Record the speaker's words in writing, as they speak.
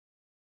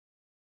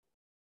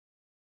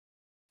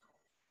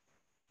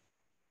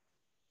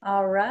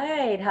All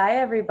right. Hi,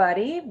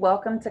 everybody.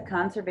 Welcome to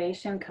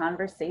Conservation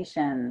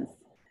Conversations.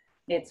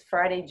 It's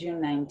Friday, June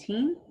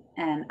 19th,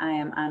 and I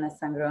am Ana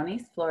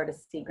Sangronis, Florida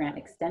Sea Grant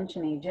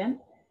Extension Agent.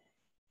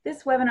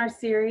 This webinar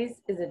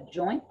series is a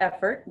joint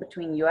effort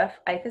between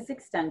UF IFAS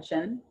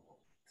Extension,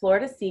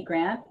 Florida Sea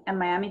Grant, and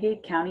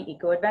Miami-Dade County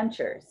Eco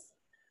Adventures.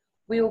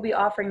 We will be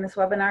offering this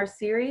webinar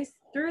series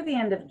through the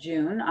end of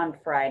June on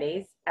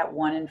Fridays at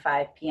 1 and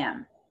 5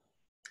 p.m.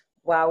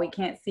 While we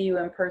can't see you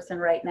in person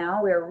right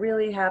now, we are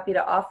really happy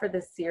to offer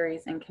this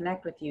series and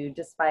connect with you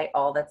despite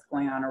all that's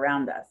going on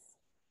around us.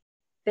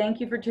 Thank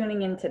you for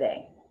tuning in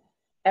today.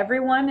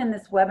 Everyone in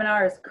this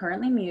webinar is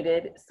currently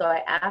muted, so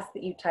I ask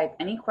that you type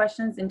any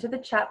questions into the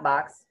chat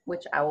box,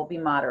 which I will be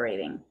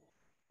moderating.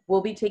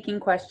 We'll be taking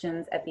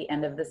questions at the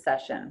end of the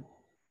session.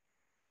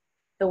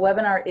 The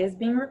webinar is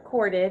being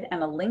recorded,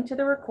 and a link to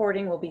the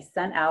recording will be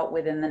sent out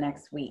within the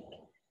next week.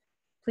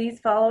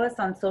 Please follow us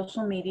on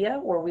social media,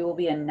 where we will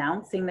be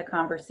announcing the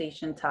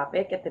conversation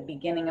topic at the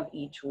beginning of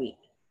each week.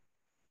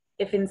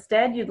 If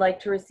instead you'd like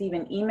to receive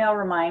an email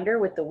reminder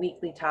with the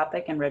weekly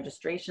topic and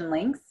registration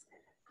links,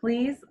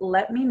 please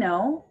let me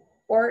know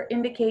or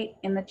indicate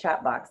in the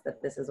chat box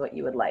that this is what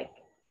you would like.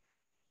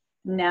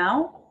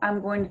 Now,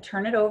 I'm going to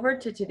turn it over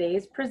to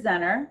today's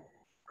presenter,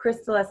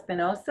 Cristal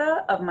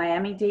Espinosa of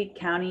Miami-Dade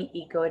County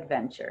Eco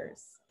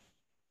Adventures.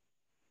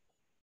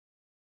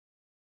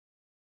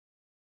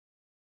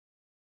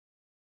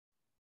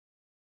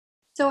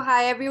 So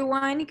hi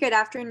everyone, good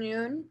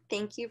afternoon.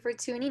 Thank you for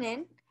tuning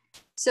in.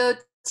 So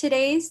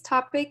today's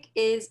topic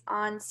is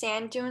on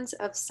sand dunes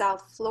of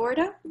South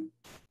Florida.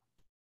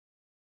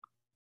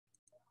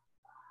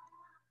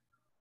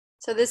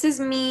 So this is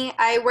me.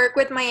 I work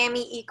with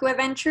Miami Eco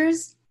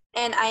Adventures,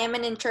 and I am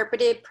an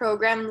interpretive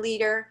program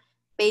leader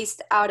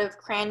based out of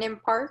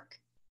Crandon Park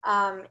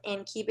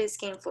in Key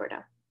Biscayne,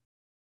 Florida.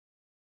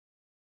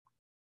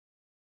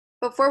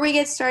 Before we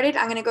get started,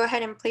 I'm going to go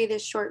ahead and play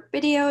this short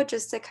video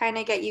just to kind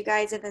of get you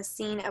guys in the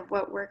scene of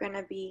what we're going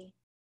to be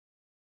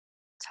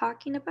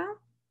talking about.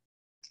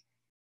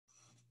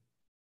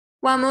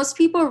 While most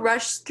people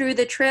rush through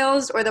the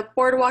trails or the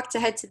boardwalk to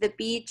head to the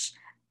beach,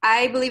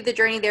 I believe the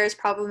journey there is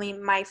probably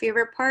my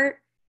favorite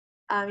part.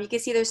 You can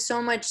see there's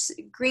so much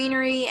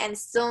greenery and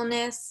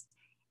stillness,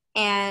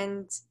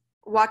 and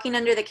walking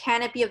under the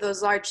canopy of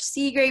those large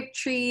sea grape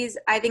trees,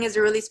 I think is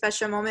a really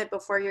special moment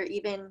before you're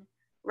even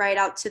right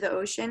out to the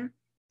ocean.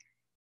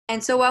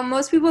 And so while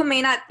most people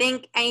may not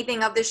think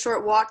anything of this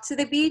short walk to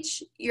the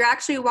beach, you're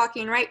actually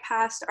walking right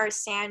past our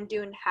sand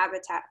dune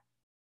habitat,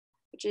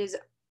 which is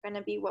going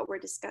to be what we're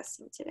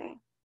discussing today.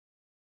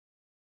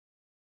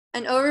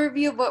 An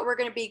overview of what we're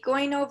going to be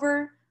going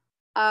over,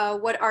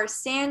 what are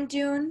sand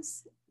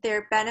dunes,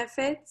 their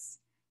benefits,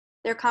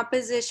 their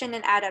composition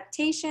and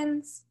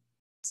adaptations,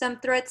 some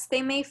threats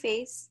they may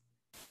face,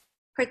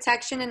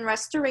 protection and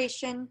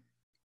restoration,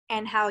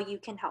 and how you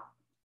can help.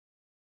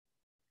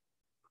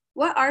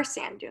 What are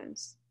sand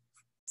dunes?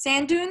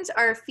 Sand dunes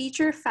are a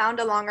feature found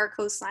along our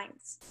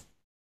coastlines.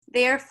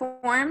 They are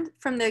formed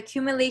from the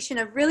accumulation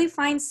of really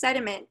fine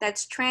sediment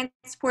that's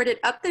transported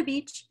up the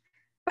beach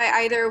by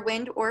either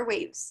wind or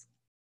waves.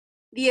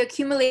 The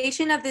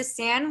accumulation of this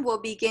sand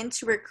will begin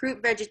to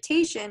recruit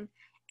vegetation,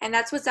 and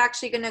that's what's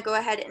actually going to go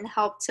ahead and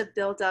help to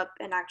build up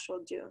an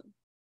actual dune.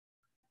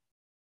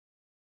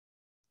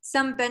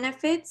 Some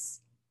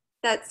benefits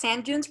that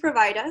sand dunes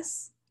provide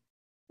us,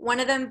 one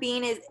of them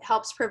being it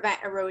helps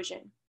prevent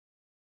erosion.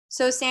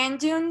 So sand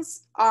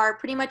dunes are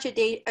pretty much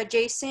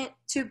adjacent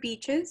to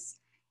beaches,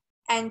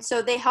 and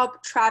so they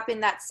help trap in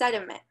that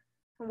sediment.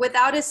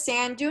 Without a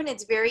sand dune,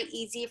 it's very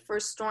easy for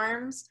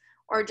storms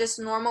or just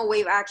normal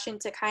wave action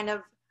to kind of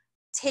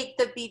take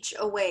the beach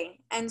away.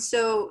 And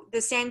so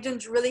the sand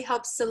dunes really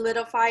help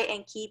solidify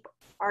and keep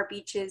our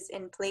beaches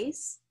in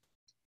place.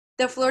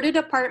 The Florida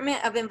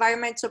Department of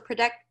Environmental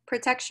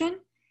Protection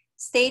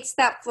states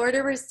that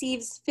Florida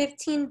receives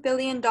 $15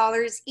 billion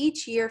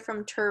each year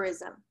from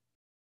tourism.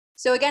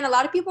 So again, a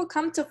lot of people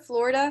come to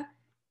Florida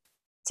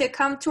to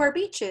come to our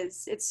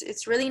beaches.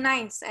 It's really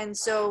nice. And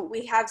so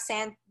we have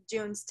sand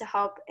dunes to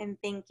help in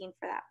thanking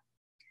for that.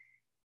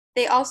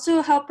 They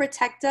also help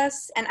protect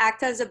us and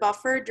act as a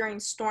buffer during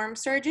storm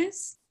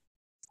surges.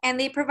 And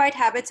they provide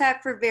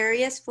habitat for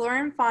various flora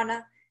and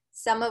fauna,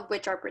 some of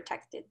which are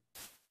protected.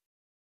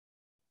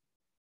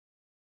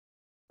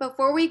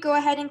 Before we go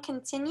ahead and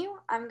continue,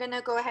 I'm going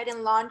to go ahead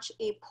and launch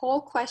a poll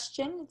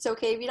question. It's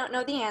okay if you don't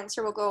know the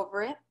answer, we'll go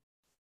over it.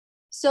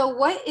 So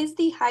what is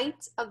the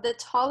height of the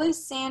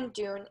tallest sand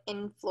dune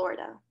in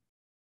Florida?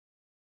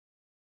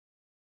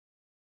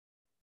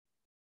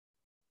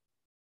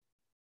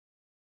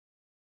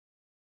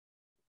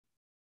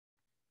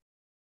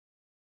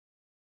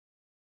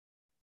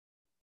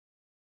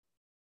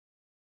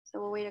 So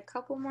we'll wait a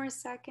couple more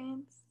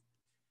seconds.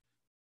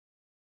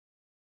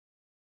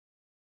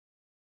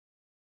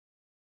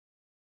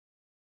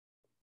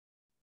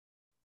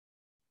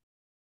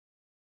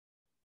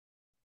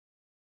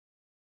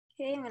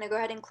 Okay, I'm going to go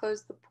ahead and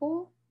close the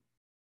poll.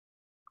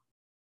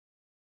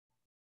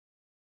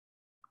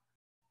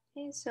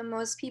 Okay, so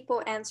most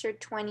people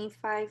answered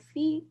 25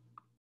 feet.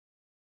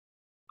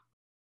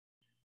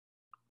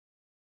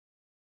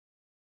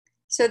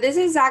 So this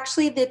is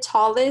actually the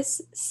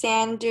tallest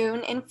sand dune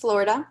in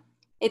Florida.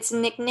 It's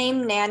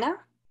nicknamed Nana,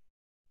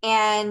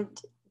 and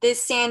this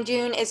sand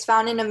dune is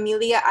found in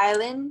Amelia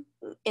Island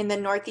in the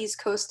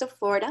northeast coast of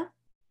Florida.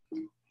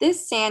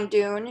 This sand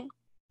dune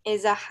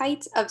is a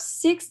height of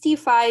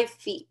 65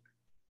 feet,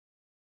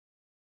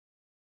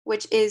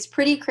 which is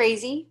pretty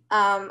crazy.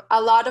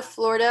 A lot of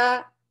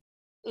Florida,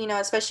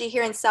 especially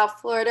here in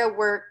South Florida,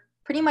 we're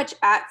pretty much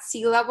at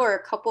sea level or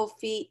a couple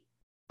feet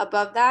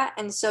above that.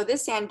 And so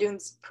this sand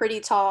dune's pretty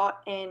tall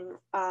in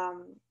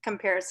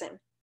comparison.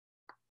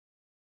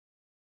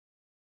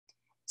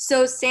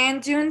 So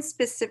sand dunes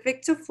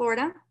specific to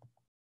Florida.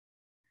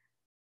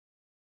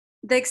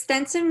 The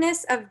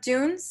extensiveness of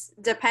dunes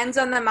depends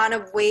on the amount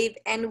of wave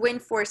and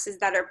wind forces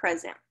that are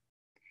present.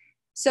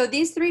 So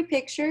these three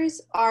pictures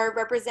are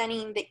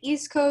representing the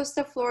east coast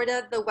of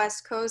Florida, the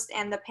west coast,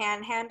 and the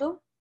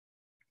panhandle.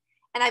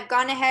 And I've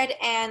gone ahead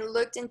and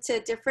looked into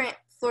different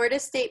Florida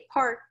state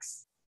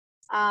parks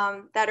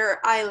that are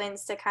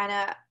islands to kind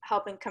of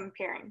help in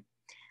comparing.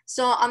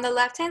 So on the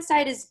left-hand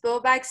side is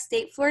Billback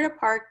State Florida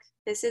Park.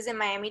 This is in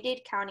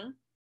Miami-Dade County.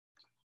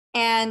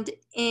 And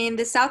in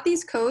the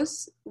southeast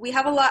coast, we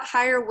have a lot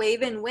higher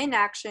wave and wind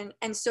action,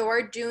 and so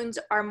our dunes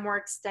are more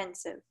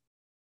extensive.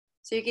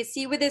 So you can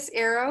see with this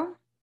arrow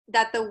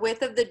that the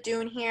width of the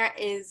dune here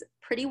is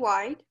pretty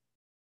wide.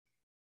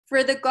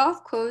 For the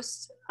Gulf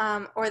Coast,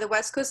 or the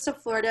west coast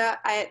of Florida,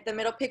 the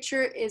middle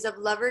picture is of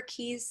Lover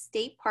Keys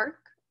State Park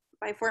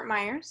by Fort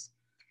Myers.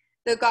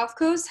 The Gulf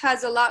Coast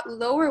has a lot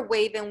lower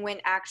wave and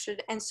wind action,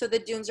 and so the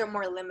dunes are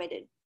more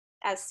limited,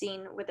 as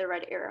seen with the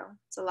red arrow.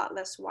 It's a lot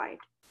less wide.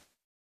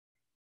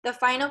 The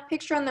final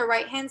picture on the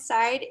right-hand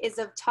side is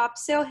of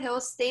Topsail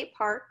Hill State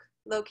Park,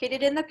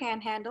 located in the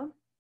Panhandle.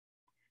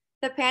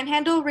 The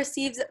Panhandle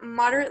receives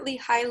moderately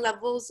high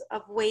levels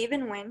of wave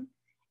and wind,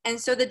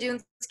 and so the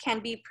dunes can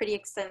be pretty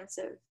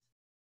extensive,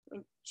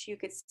 which you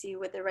could see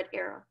with the red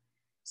arrow.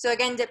 So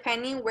again,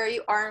 depending where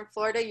you are in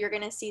Florida, you're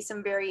gonna see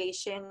some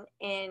variation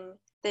in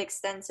the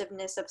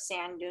extensiveness of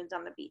sand dunes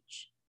on the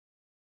beach.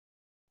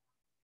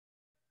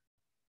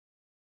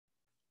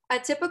 A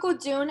typical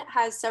dune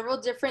has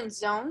several different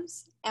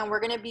zones, and we're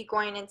gonna be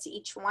going into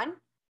each one.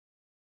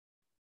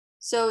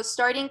 So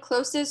starting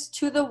closest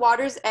to the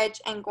water's edge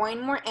and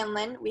going more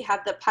inland, we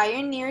have the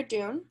Pioneer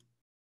Dune,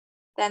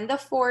 then the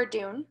Fore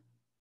Dune,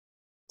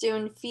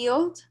 Dune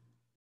Field,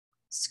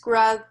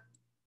 Scrub,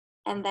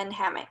 and then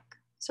Hammock.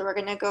 So we're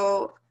gonna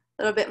go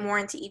a little bit more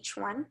into each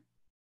one.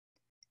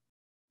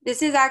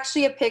 This is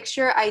actually a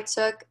picture I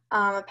took,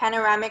 a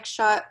panoramic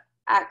shot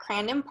at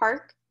Crandon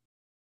Park.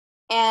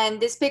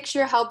 And this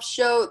picture helps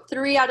show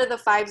 3 out of the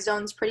 5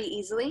 zones pretty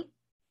easily.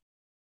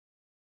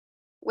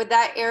 With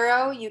that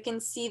arrow, you can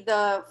see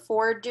the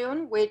Fore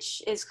Dune,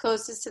 which is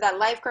closest to that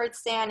lifeguard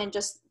stand and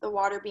just the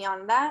water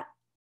beyond that.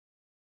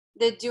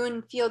 The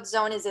Dune Field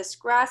zone is this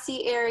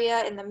grassy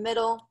area in the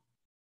middle.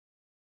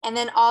 And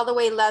then all the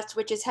way left,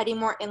 which is heading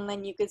more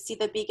inland, you could see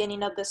the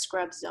beginning of the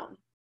Scrub zone.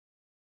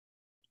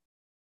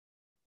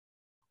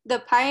 The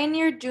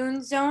Pioneer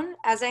Dune zone,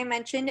 as I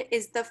mentioned,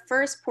 is the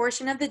first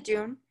portion of the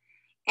dune,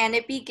 and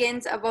it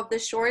begins above the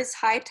shore's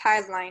high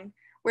tide line,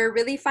 where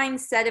really fine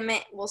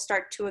sediment will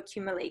start to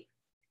accumulate.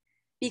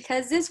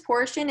 Because this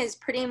portion is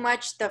pretty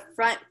much the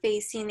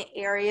front-facing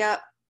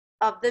area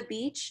of the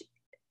beach,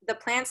 the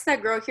plants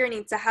that grow here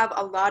need to have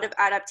a lot of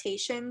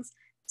adaptations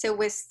to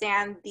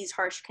withstand these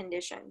harsh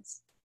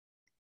conditions.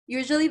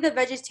 Usually the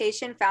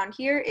vegetation found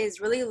here is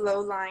really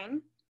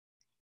low-lying,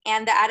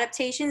 and the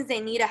adaptations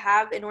they need to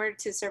have in order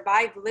to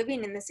survive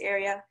living in this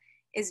area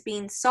is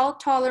being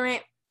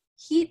salt-tolerant,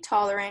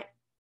 heat-tolerant,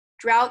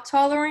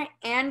 drought-tolerant,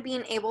 and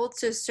being able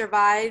to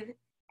survive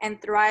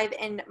and thrive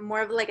in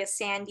more of like a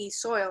sandy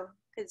soil.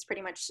 It's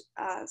pretty much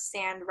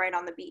sand right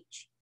on the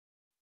beach.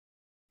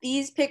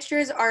 These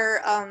pictures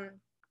are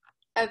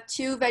of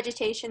 2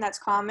 vegetation that's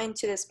common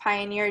to this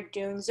Pioneer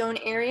Dune Zone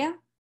area.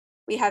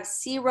 We have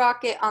sea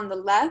rocket on the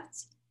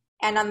left,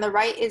 and on the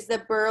right is the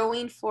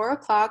burrowing 4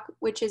 o'clock,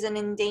 which is an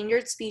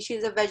endangered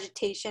species of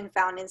vegetation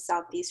found in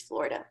Southeast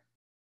Florida.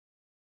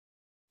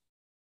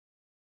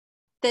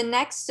 The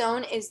next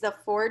zone is the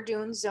Fore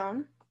Dune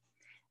Zone.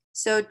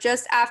 So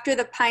just after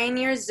the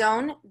Pioneer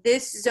Zone,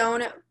 this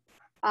zone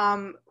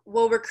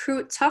will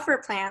recruit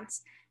tougher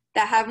plants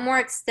that have more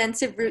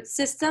extensive root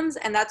systems,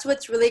 and that's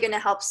what's really going to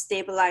help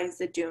stabilize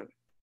the dune.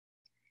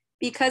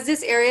 Because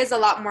this area is a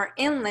lot more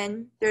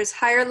inland, there's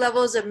higher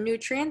levels of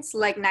nutrients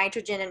like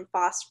nitrogen and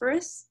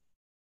phosphorus.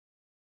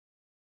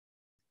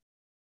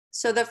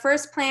 So the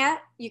first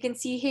plant you can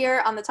see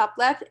here on the top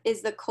left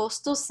is the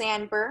coastal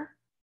sandbur.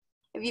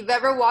 If you've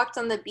ever walked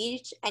on the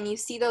beach and you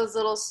see those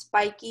little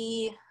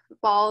spiky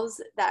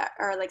balls that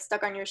are like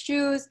stuck on your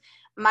shoes,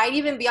 might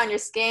even be on your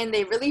skin,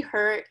 they really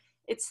hurt.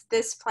 It's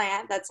this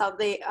plant, that's how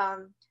they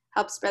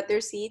help spread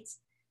their seeds.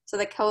 So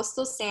the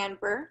coastal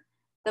sandbur.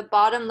 The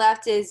bottom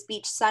left is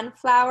beach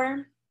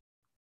sunflower.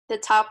 The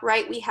top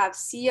right, we have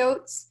sea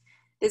oats.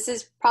 This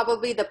is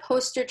probably the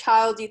poster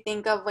child you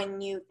think of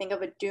when you think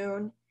of a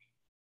dune.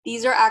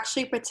 These are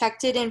actually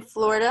protected in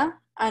Florida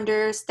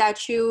under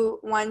Statute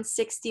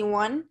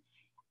 161,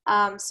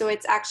 So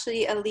it's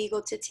actually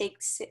illegal to take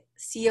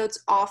sea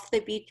oats off the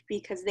beach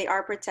because they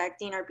are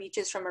protecting our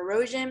beaches from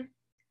erosion.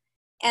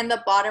 And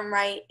the bottom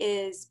right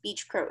is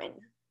beach croton.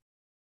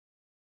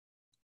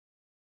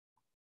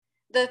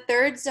 The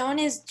third zone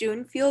is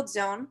dune field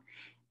zone.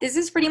 This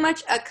is pretty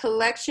much a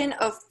collection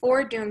of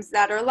 4 dunes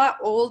that are a lot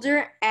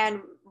older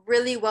and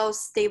really well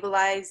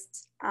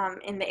stabilized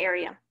in the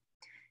area.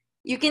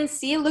 You can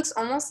see it looks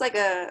almost like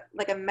a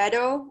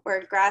meadow or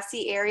a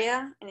grassy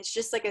area, and it's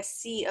just like a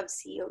sea of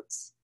sea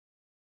oats.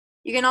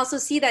 You can also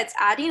see that it's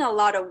adding a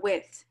lot of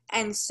width.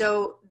 And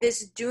so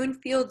this dune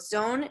field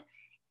zone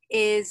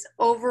is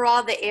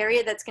overall the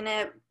area that's going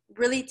to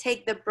really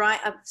take the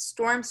brunt of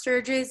storm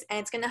surges, and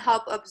it's going to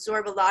help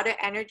absorb a lot of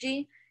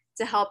energy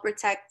to help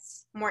protect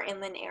more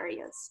inland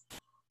areas.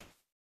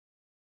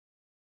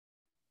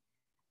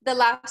 The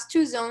last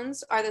 2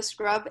 zones are the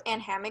scrub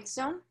and hammock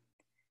zone.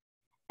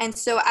 And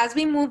so as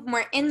we move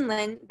more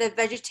inland, the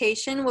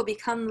vegetation will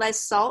become less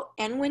salt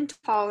and wind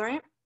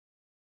tolerant.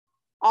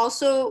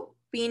 Also,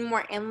 being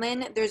more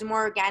inland, there's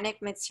more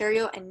organic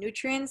material and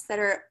nutrients that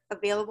are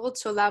available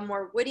to allow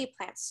more woody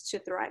plants to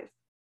thrive.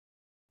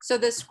 So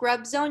the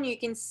scrub zone, you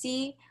can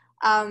see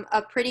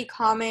a pretty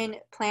common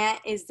plant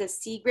is the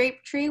sea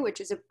grape tree, which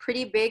is a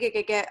pretty big, it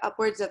could get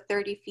upwards of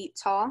 30 feet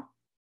tall.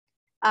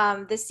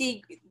 The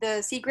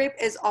sea grape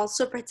is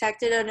also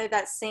protected under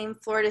that same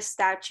Florida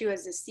statute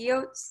as the sea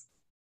oats.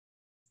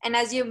 And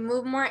as you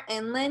move more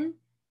inland,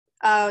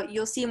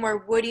 you'll see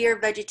more woodier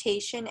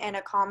vegetation, and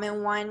a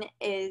common one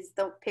is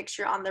the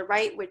picture on the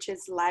right, which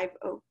is live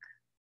oak.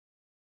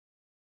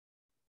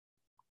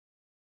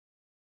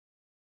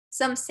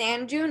 Some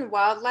sand dune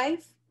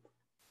wildlife.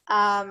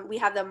 We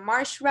have the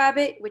marsh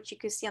rabbit, which you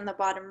can see on the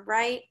bottom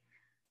right.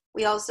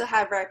 We also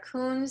have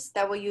raccoons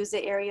that will use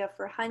the area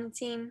for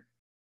hunting.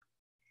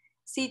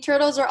 Sea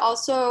turtles are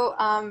also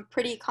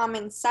pretty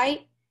common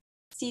sight.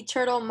 Sea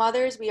turtle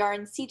mothers, we are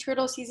in sea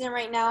turtle season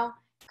right now,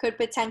 could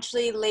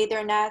potentially lay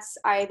their nests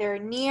either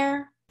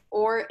near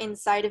or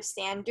inside of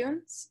sand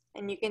dunes.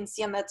 And you can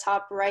see on the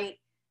top right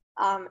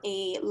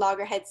a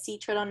loggerhead sea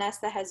turtle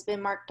nest that has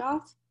been marked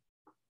off.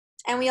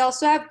 And we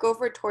also have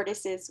gopher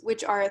tortoises,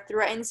 which are a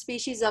threatened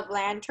species of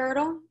land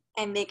turtle,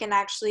 and they can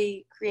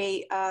actually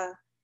create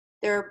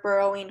their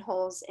burrowing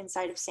holes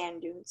inside of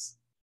sand dunes.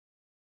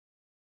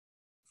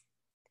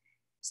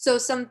 So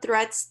some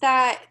threats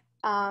that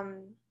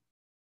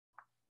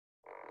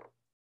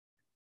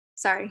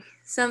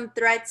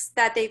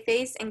they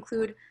face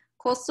include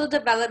coastal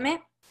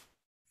development,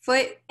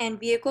 foot and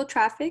vehicle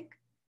traffic,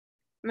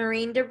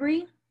 marine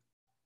debris,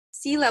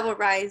 sea level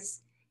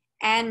rise,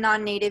 and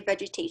non-native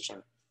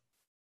vegetation.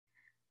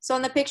 So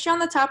in the picture on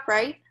the top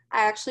right,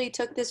 I actually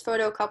took this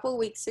photo a couple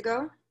weeks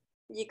ago.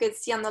 You could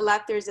see on the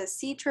left there's a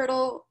sea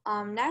turtle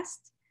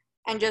nest,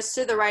 and just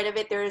to the right of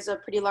it there is a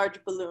pretty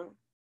large balloon.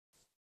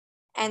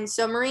 And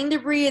so marine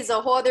debris is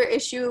a whole other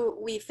issue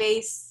we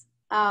face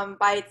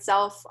by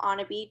itself on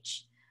a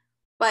beach.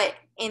 But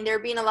in there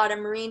being a lot of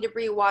marine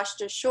debris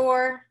washed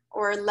ashore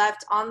or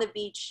left on the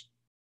beach,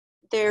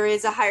 there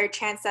is a higher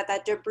chance that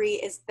that debris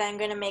is then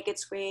going to make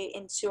its way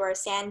into our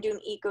sand dune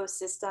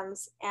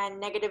ecosystems and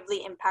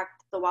negatively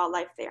impact the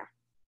wildlife there.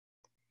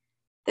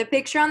 The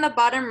picture on the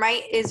bottom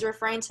right is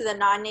referring to the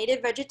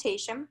non-native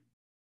vegetation.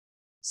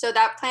 So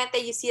that plant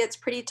that you see that's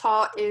pretty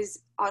tall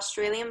is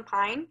Australian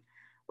pine,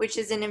 which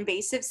is an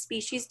invasive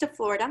species to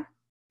Florida.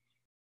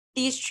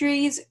 These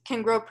trees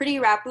can grow pretty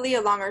rapidly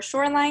along our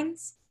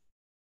shorelines.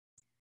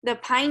 The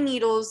pine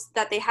needles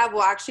that they have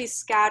will actually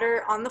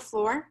scatter on the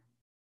floor.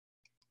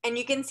 And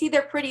you can see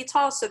they're pretty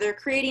tall, so they're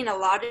creating a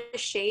lot of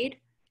shade,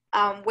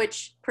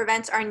 which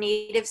prevents our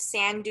native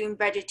sand dune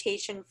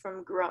vegetation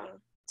from growing.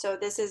 So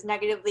this is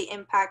negatively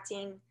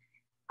impacting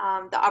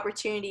the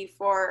opportunity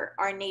for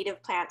our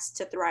native plants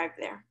to thrive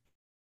there.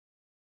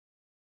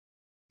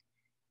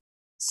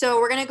 So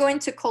we're going to go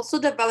into coastal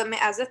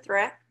development as a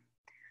threat.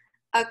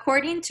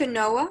 According to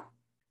NOAA,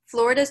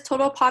 Florida's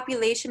total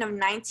population of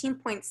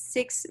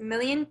 19.6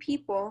 million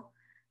people,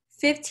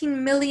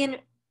 15 million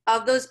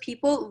of those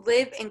people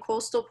live in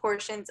coastal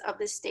portions of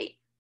the state.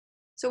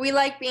 So we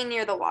like being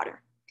near the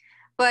water.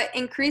 But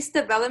increased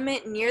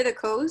development near the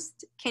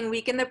coast can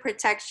weaken the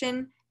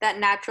protection that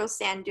natural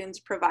sand dunes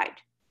provide.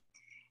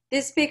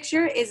 This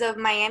picture is of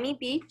Miami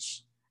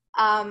Beach,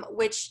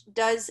 which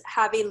does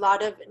have a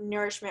lot of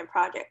nourishment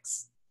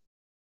projects.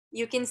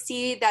 You can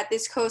see that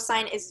this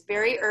coastline is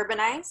very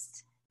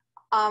urbanized.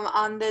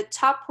 On the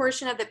top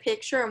portion of the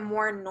picture,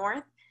 more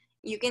north,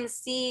 you can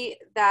see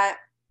that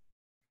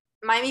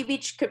Miami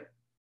Beach could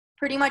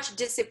pretty much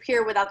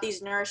disappear without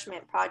these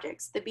nourishment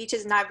projects. The beach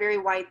is not very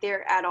wide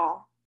there at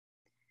all.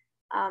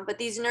 But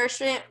these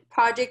nourishment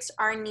projects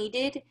are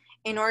needed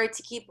in order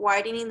to keep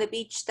widening the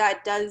beach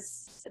that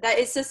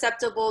is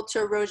susceptible to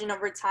erosion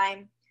over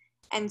time.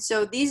 And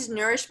so these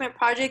nourishment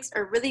projects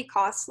are really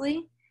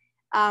costly,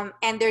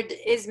 and there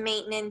is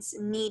maintenance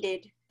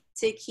needed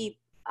to keep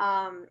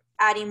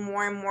adding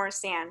more and more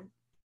sand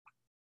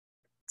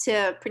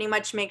to pretty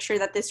much make sure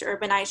that this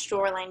urbanized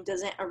shoreline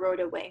doesn't erode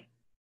away.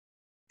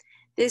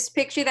 This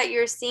picture that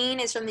you're seeing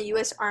is from the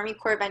U.S. Army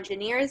Corps of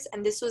Engineers,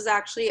 and this was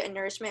actually a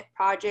nourishment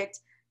project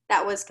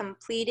that was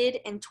completed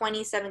in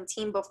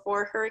 2017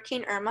 before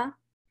Hurricane Irma.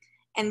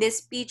 And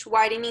this beach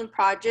widening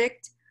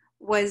project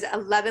was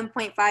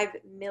 $11.5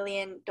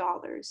 million.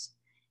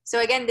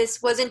 So again,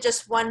 this wasn't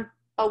just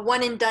a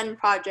one and done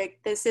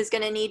project. This is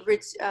going to need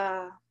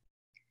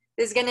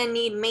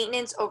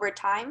maintenance over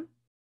time.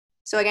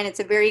 So again, it's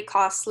a very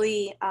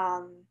costly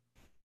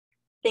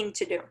thing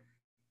to do.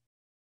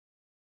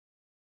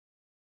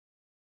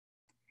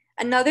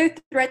 Another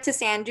threat to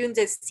sand dunes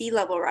is sea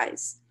level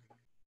rise.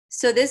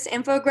 So this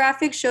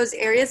infographic shows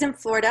areas in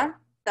Florida,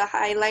 the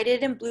highlighted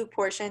in blue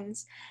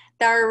portions,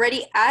 that are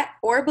already at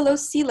or below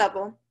sea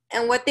level,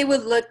 and what they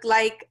would look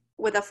like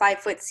with a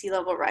 5-foot sea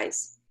level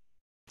rise.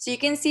 So you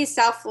can see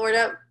South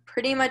Florida,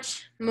 pretty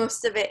much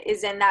most of it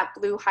is in that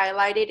blue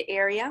highlighted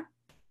area.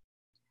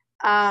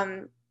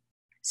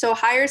 So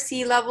higher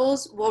sea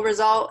levels will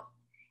result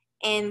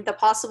in the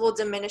possible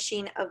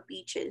diminishing of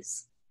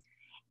beaches.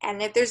 And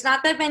if there's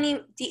not that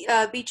many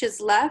beaches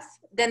left,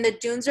 then the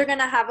dunes are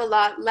gonna have a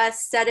lot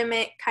less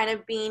sediment kind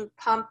of being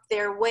pumped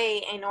their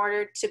way in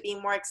order to be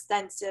more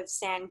extensive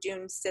sand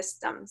dune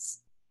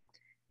systems.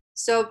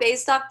 So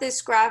based off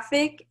this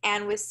graphic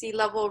and with sea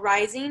level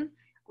rising,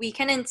 we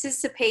can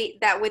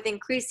anticipate that with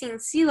increasing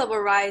sea level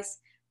rise,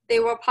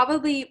 there will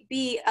probably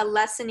be a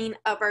lessening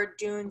of our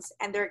dunes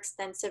and their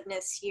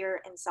extensiveness here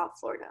in South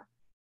Florida.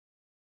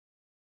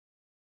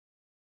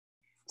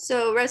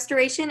 So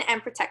restoration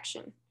and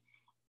protection.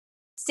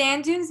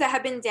 Sand dunes that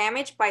have been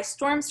damaged by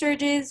storm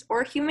surges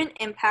or human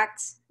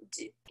impacts,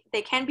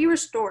 they can be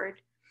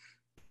restored.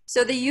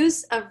 So the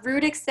use of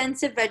root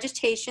extensive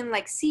vegetation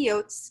like sea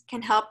oats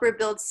can help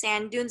rebuild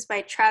sand dunes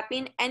by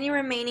trapping any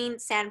remaining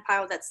sand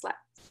pile that's left.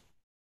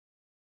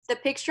 The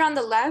picture on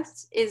the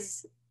left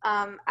is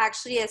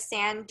actually a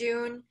sand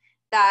dune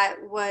that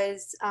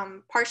was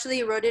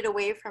partially eroded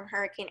away from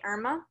Hurricane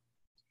Irma.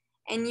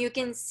 And you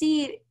can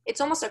see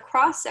it's almost a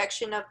cross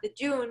section of the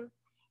dune,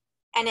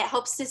 and it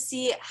helps to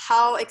see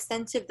how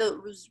extensive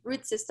those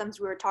root systems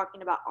we were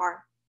talking about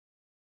are.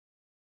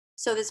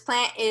 So this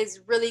plant is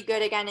really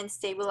good again in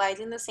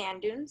stabilizing the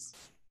sand dunes.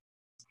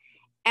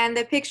 And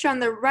the picture on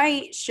the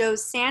right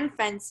shows sand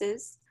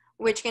fences,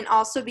 which can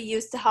also be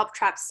used to help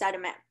trap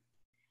sediment.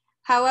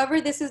 However,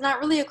 this is not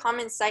really a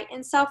common sight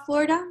in South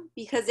Florida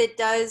because it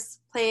does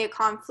play a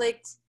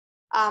conflict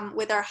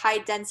with our high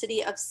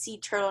density of sea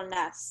turtle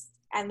nests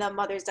and the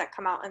mothers that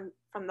come out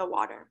from the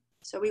water.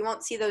 So we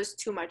won't see those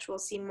too much. We'll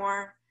see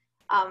more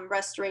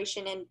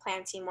restoration and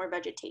planting more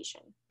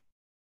vegetation.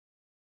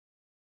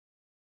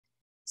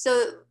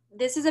 So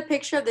this is a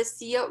picture of the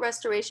sea oat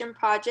restoration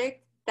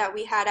project that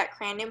we had at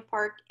Crandon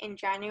Park in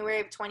January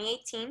of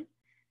 2018.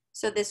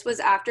 So this was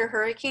after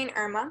Hurricane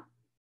Irma.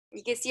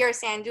 You can see our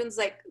sand dunes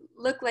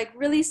look like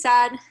really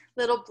sad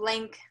little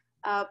blank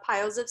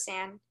piles of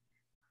sand.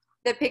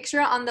 The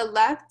picture on the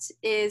left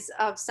is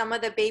of some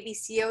of the baby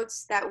sea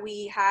oats that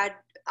we had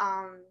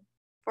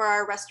for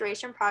our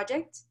restoration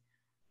project.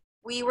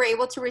 We were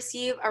able to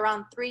receive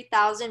around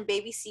 3,000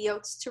 baby sea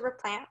oats to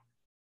replant.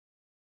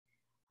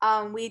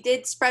 We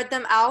did spread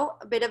them out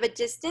a bit of a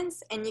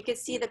distance, and you can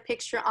see the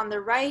picture on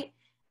the right,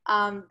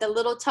 the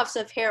little tufts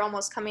of hair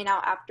almost coming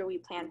out after we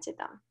planted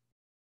them.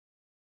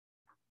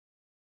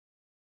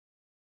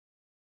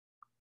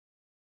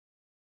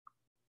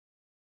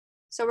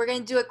 So we're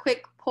going to do a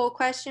quick poll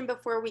question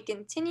before we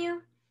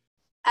continue.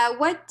 At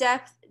what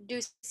depth do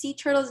sea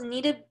turtles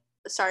need to,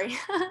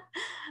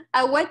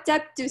 at what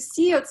depth do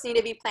sea oats need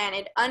to be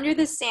planted under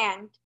the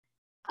sand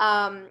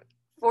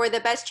for the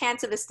best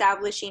chance of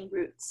establishing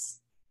roots?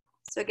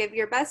 So give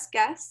your best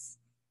guess.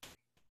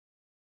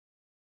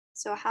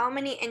 So how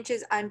many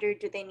inches under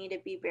do they need to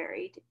be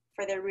buried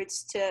for their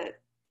roots to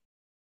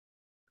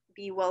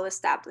be well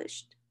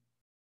established?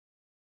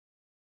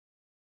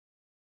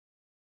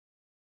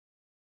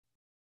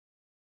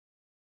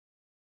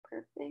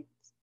 Perfect.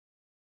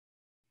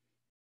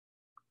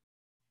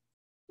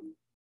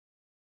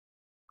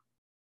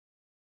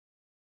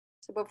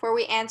 So before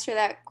we answer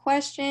that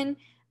question,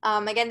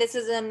 again, this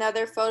is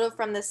another photo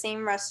from the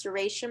same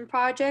restoration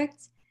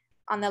project.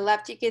 On the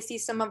left, you can see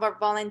some of our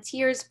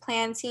volunteers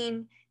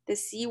planting the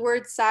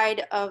seaward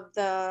side of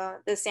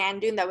the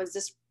sand dune that was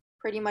just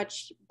pretty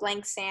much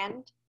blank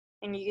sand.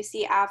 And you can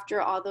see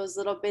after all those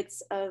little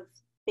bits of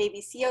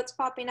baby sea oats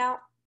popping out.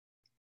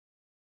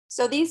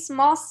 So these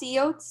small sea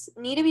oats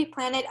need to be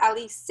planted at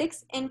least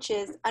 6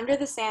 inches under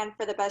the sand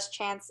for the best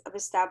chance of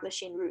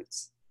establishing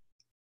roots.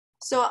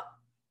 So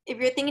if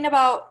you're thinking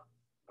about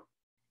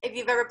if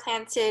you've ever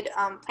planted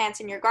plants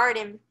in your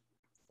garden,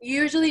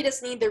 you usually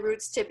just need the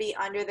roots to be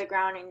under the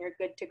ground and you're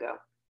good to go.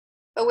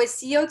 But with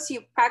sea oats,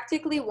 you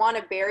practically want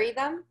to bury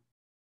them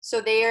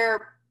so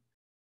they're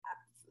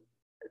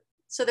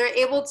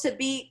able to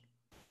be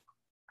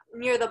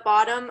near the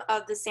bottom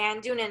of the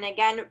sand dune, and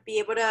again be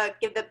able to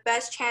give the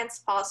best chance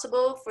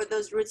possible for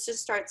those roots to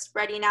start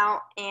spreading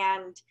out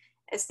and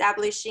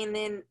establishing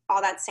in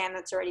all that sand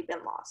that's already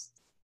been lost.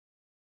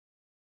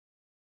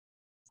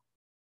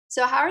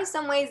 So how are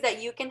some ways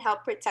that you can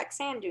help protect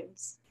sand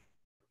dunes?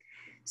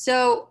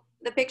 So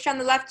the picture on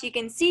the left, you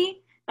can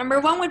see, number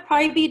one would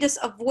probably be just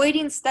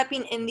avoiding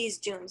stepping in these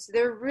dunes.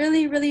 They're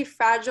really, really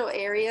fragile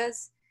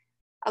areas.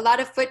 A lot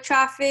of foot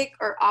traffic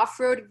or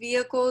off-road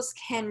vehicles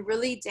can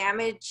really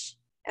damage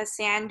a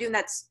sand dune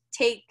that's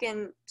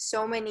taken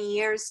so many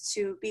years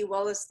to be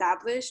well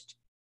established.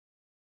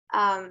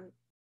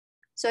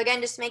 So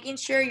again, just making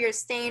sure you're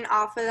staying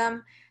off of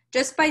them.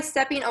 Just by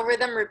stepping over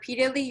them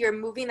repeatedly, you're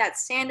moving that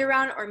sand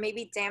around or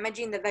maybe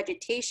damaging the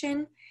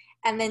vegetation,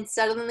 and then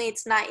suddenly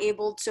it's not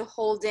able to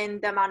hold in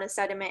the amount of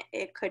sediment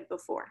it could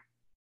before.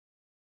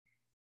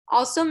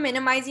 Also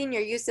minimizing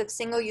your use of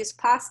single-use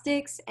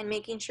plastics and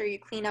making sure you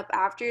clean up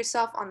after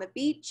yourself on the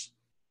beach.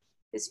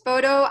 This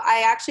photo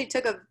I actually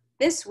took of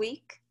this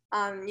week.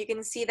 You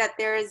can see that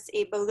there is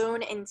a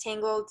balloon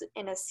entangled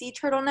in a sea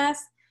turtle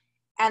nest,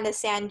 and the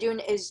sand dune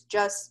is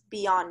just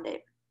beyond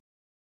it.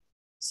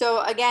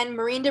 So again,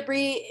 marine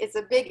debris is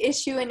a big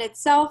issue in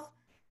itself,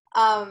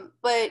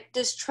 but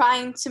just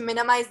trying to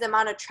minimize the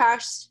amount of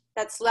trash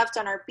that's left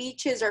on our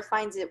beaches or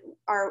finds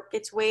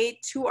its way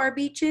to our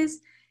beaches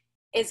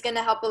is going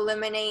to help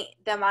eliminate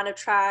the amount of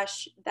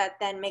trash that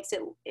then makes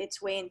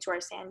its way into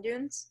our sand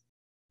dunes.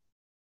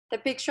 The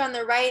picture on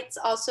the right is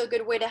also a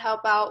good way to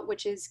help out,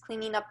 which is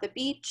cleaning up the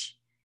beach.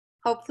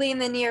 Hopefully in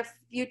the near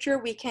future,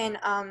 we can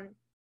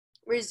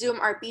resume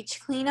our beach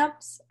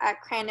cleanups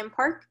at Crandon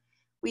Park.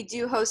 We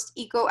do host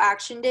Eco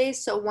Action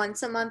Days, so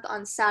once a month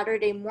on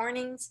Saturday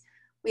mornings,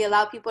 we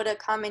allow people to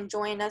come and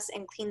join us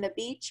and clean the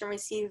beach and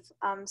receive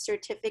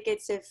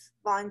certificates if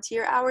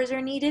volunteer hours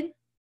are needed.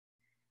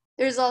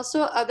 There's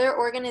also other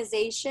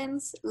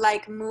organizations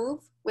like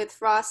MOVE with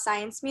Frost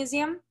Science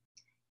Museum,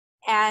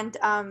 and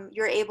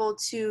you're able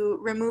to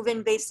remove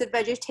invasive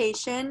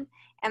vegetation,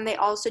 and they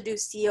also do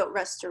sea oat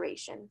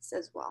restorations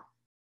as well.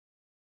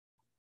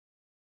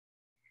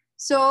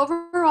 So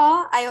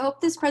overall, I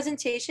hope this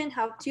presentation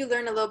helped you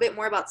learn a little bit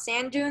more about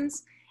sand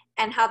dunes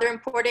and how they're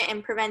important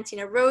in preventing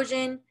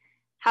erosion,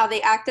 how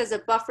they act as a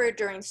buffer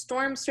during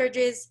storm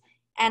surges,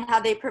 and how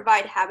they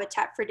provide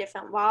habitat for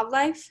different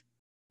wildlife.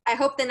 I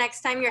hope the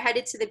next time you're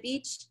headed to the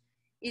beach,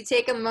 you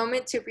take a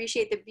moment to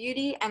appreciate the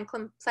beauty and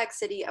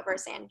complexity of our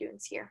sand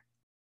dunes here.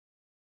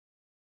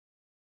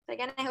 So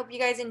again, I hope you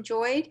guys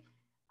enjoyed.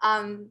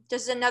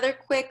 Just another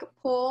quick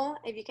poll,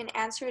 if you can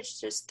answer,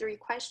 it's just 3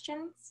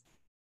 questions.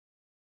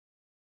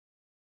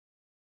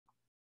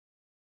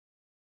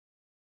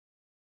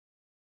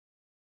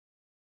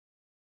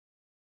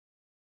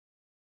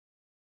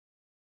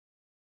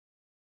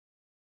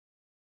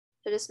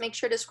 So just make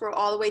sure to scroll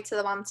all the way to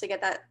the bottom to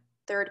get that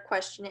 3rd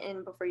question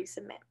in before you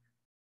submit.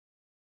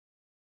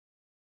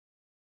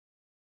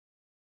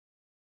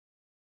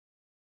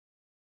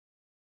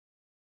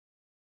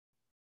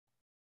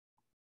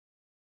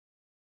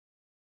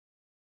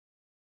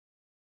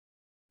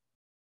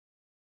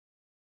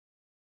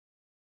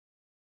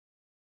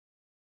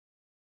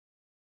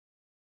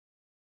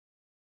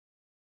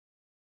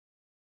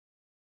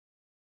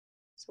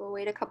 So we'll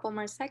wait a couple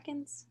more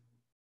seconds.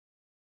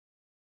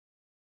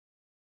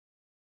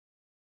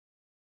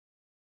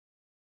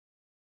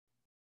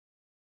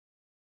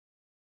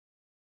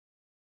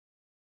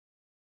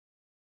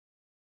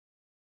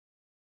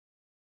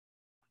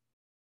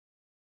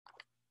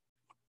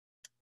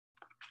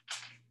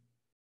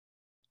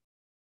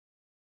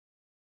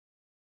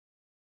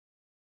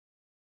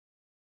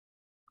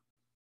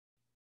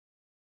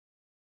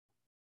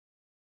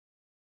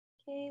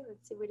 Okay,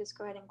 let's see, we just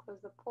go ahead and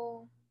close the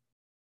poll.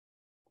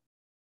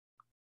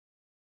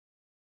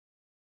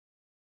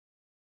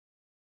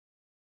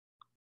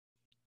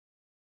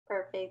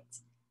 Perfect.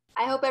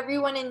 I hope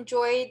everyone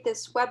enjoyed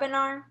this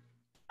webinar.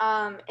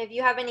 If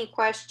you have any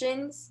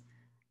questions,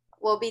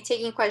 we'll be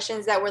taking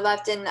questions that were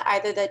left in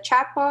either the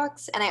chat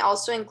box, and I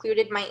also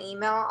included my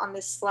email on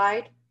this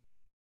slide.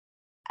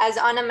 As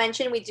Anna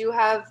mentioned, we do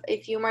have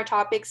a few more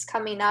topics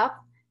coming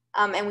up,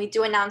 and we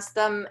do announce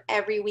them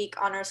every week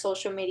on our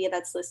social media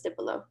that's listed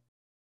below.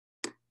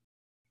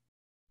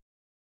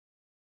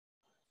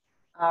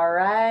 All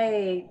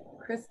right,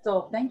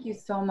 Cristal, thank you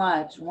so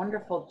much.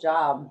 Wonderful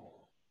job.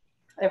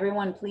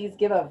 Everyone, please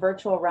give a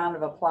virtual round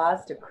of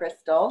applause to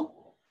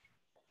Cristal.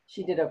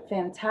 She did a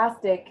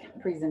fantastic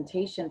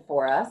presentation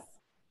for us.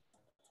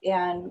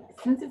 And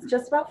since it's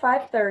just about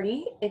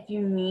 5:30, if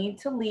you need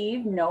to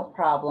leave, no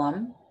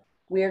problem.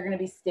 We are going to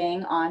be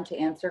staying on to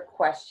answer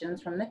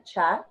questions from the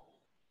chat.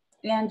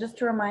 And just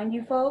to remind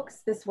you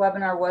folks, this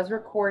webinar was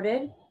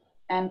recorded,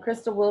 and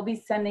Cristal will be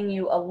sending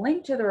you a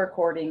link to the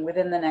recording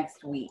within the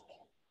next week.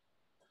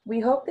 We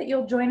hope that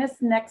you'll join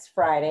us next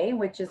Friday,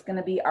 which is going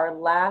to be our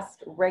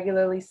last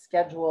regularly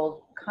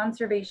scheduled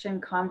conservation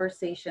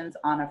conversations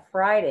on a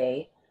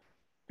Friday.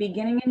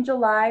 Beginning in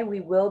July, we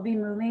will be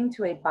moving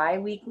to a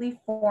bi-weekly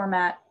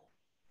format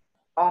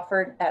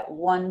offered at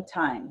one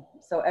time.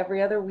 So every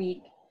other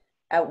week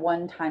at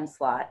one time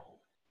slot.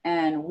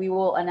 And we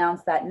will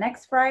announce that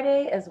next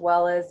Friday, as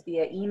well as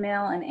via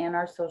email and in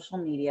our social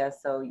media.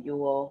 So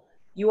you all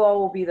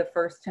will be the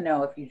first to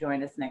know if you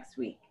join us next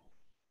week.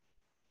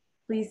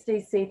 Please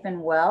stay safe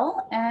and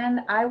well,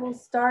 and I will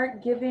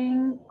start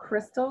giving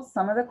Cristal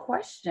some of the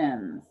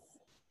questions.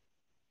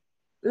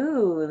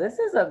 Ooh, this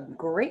is a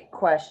great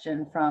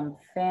question from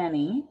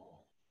Fanny.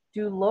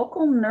 Do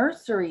local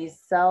nurseries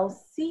sell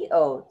sea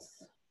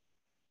oats?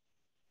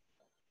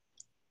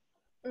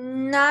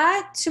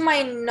 Not to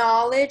my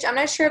knowledge. I'm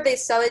not sure if they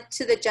sell it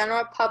to the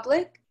general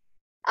public.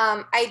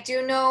 I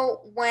do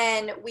know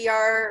when we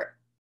are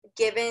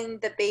given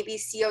the baby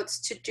sea oats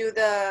to do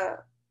the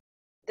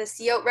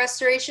sea oat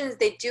restorations,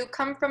 they do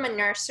come from a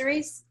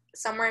nursery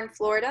somewhere in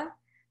Florida.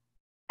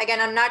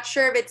 Again, I'm not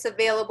sure if it's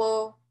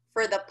available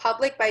for the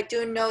public, but I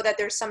do know that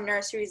there's some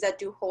nurseries that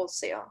do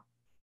wholesale.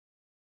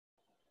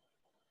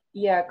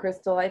 Yeah,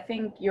 Cristal, I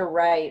think you're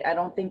right. I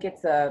don't think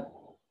it's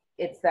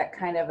that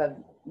kind of a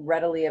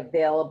readily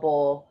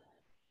available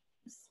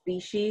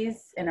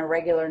species in a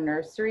regular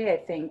nursery. I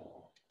think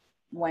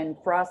when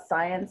Frost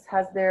Science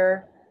has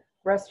their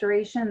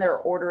restoration, they're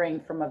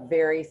ordering from a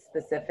very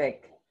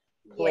specific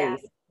place.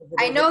 Yeah.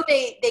 I know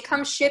they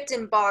come shipped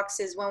in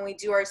boxes when we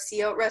do our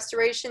sea oat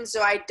restoration, so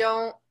I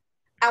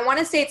want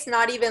to say it's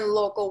not even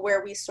local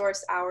where we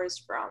source ours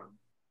from.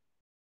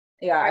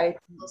 Yeah, I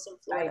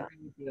agree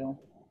with you.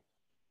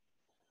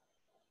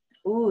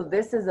 Ooh,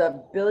 this is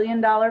a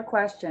billion-dollar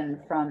question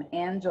from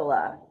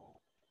Angela.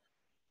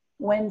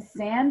 When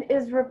sand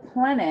is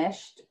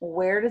replenished,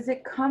 where does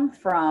it come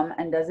from,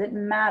 and does it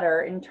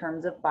matter in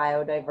terms of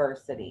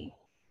biodiversity?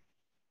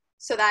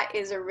 So that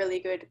is a really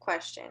good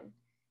question.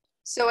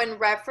 So in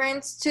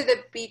reference to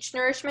the beach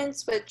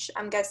nourishments, which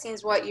I'm guessing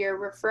is what you're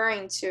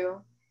referring to,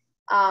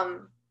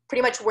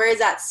 pretty much where is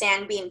that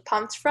sand being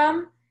pumped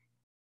from?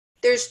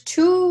 There's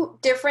two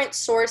different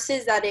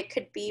sources that it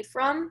could be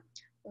from.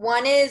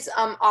 One is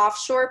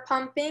offshore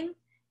pumping.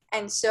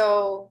 And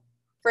so,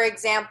 for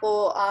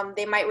example,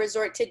 they might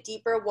resort to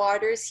deeper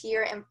waters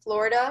here in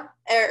Florida,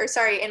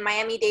 in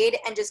Miami-Dade,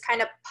 and just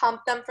kind of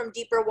pump them from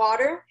deeper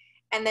water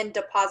and then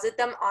deposit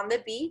them on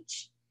the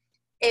beach.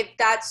 If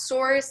that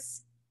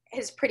source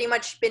has pretty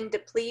much been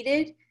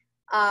depleted,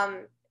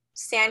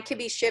 sand can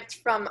be shipped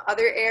from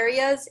other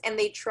areas, and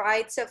they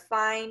try to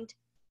find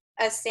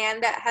a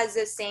sand that has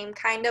the same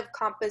kind of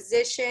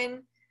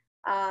composition.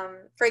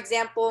 For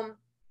example,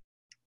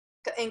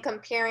 in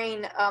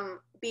comparing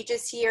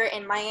beaches here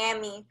in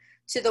Miami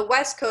to the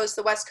West Coast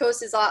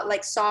is a lot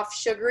like soft,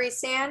 sugary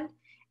sand.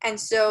 And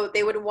so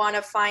they would want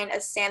to find a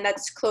sand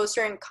that's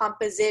closer in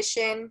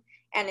composition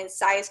and in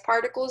size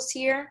particles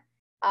here,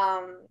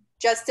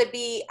 just to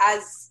be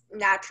as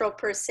natural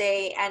per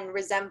se and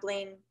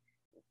resembling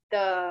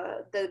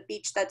the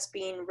beach that's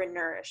being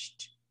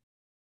renourished.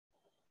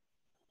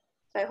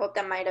 So I hope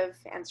that might have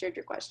answered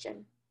your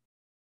question.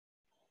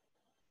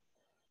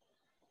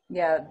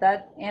 Yeah,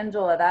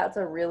 Angela, that's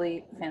a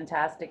really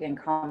fantastic and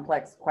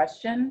complex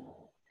question.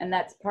 And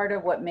that's part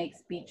of what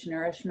makes beach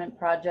nourishment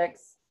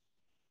projects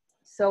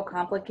so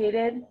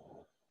complicated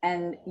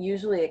and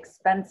usually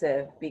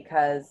expensive,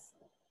 because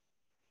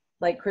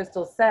like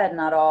Cristal said,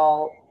 not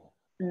all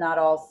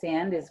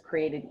sand is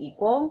created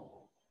equal.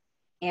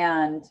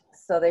 And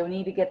so they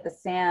need to get the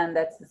sand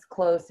that's as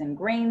close in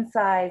grain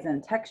size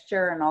and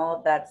texture and all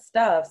of that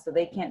stuff. So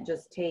they can't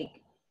just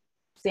take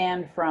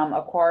sand from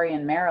a quarry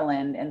in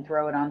Maryland and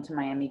throw it onto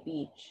Miami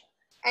Beach.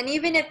 And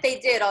even if they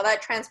did, all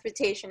that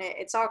transportation,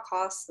 it's all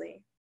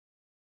costly.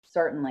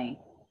 Certainly.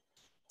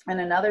 And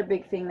another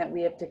big thing that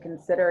we have to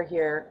consider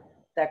here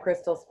that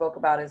Cristal spoke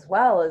about as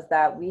well is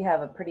that we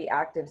have a pretty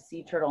active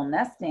sea turtle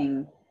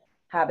nesting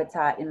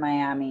habitat in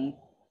Miami.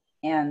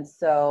 And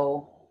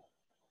so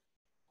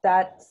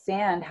that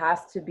sand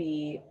has to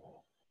be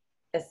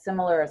as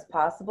similar as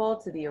possible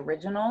to the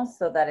original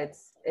so that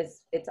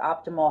it's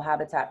optimal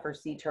habitat for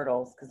sea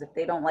turtles, because if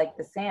they don't like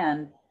the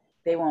sand,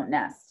 they won't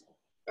nest.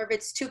 Or if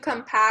it's too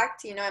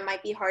compact, it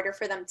might be harder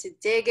for them to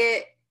dig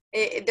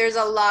it. There's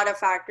a lot of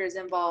factors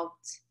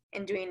involved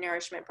in doing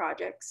nourishment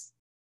projects.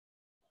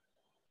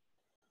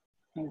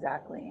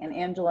 Exactly. And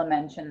Angela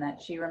mentioned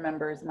that she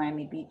remembers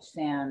Miami Beach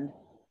sand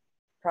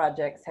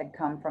projects had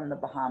come from the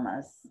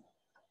Bahamas.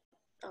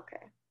 Okay.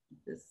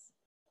 This,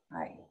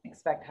 I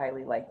expect,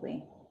 highly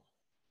likely.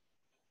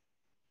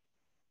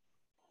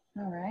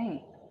 All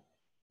right.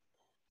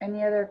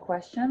 Any other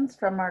questions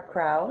from our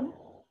crowd?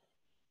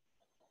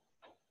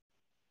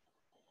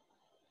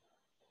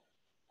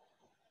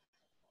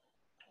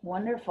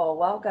 Wonderful.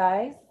 Well,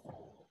 guys,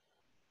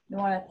 we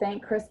want to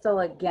thank Cristal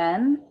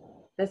again.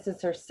 This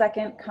is her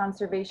second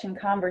Conservation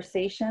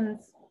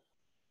Conversations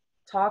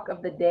talk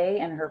of the day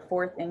and her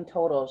fourth in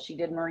total. She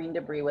did marine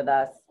debris with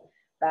us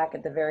back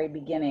at the very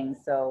beginning.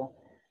 So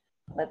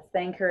let's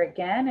thank her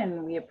again,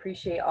 and we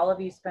appreciate all of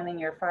you spending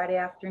your Friday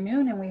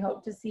afternoon, and we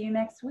hope to see you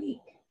next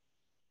week.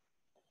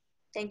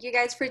 Thank you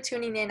guys for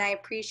tuning in. I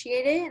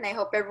appreciate it, and I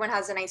hope everyone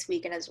has a nice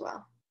weekend as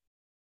well.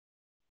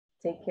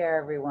 Take care,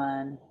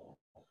 everyone.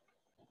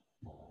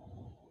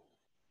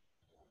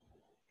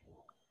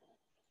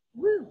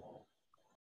 Woo!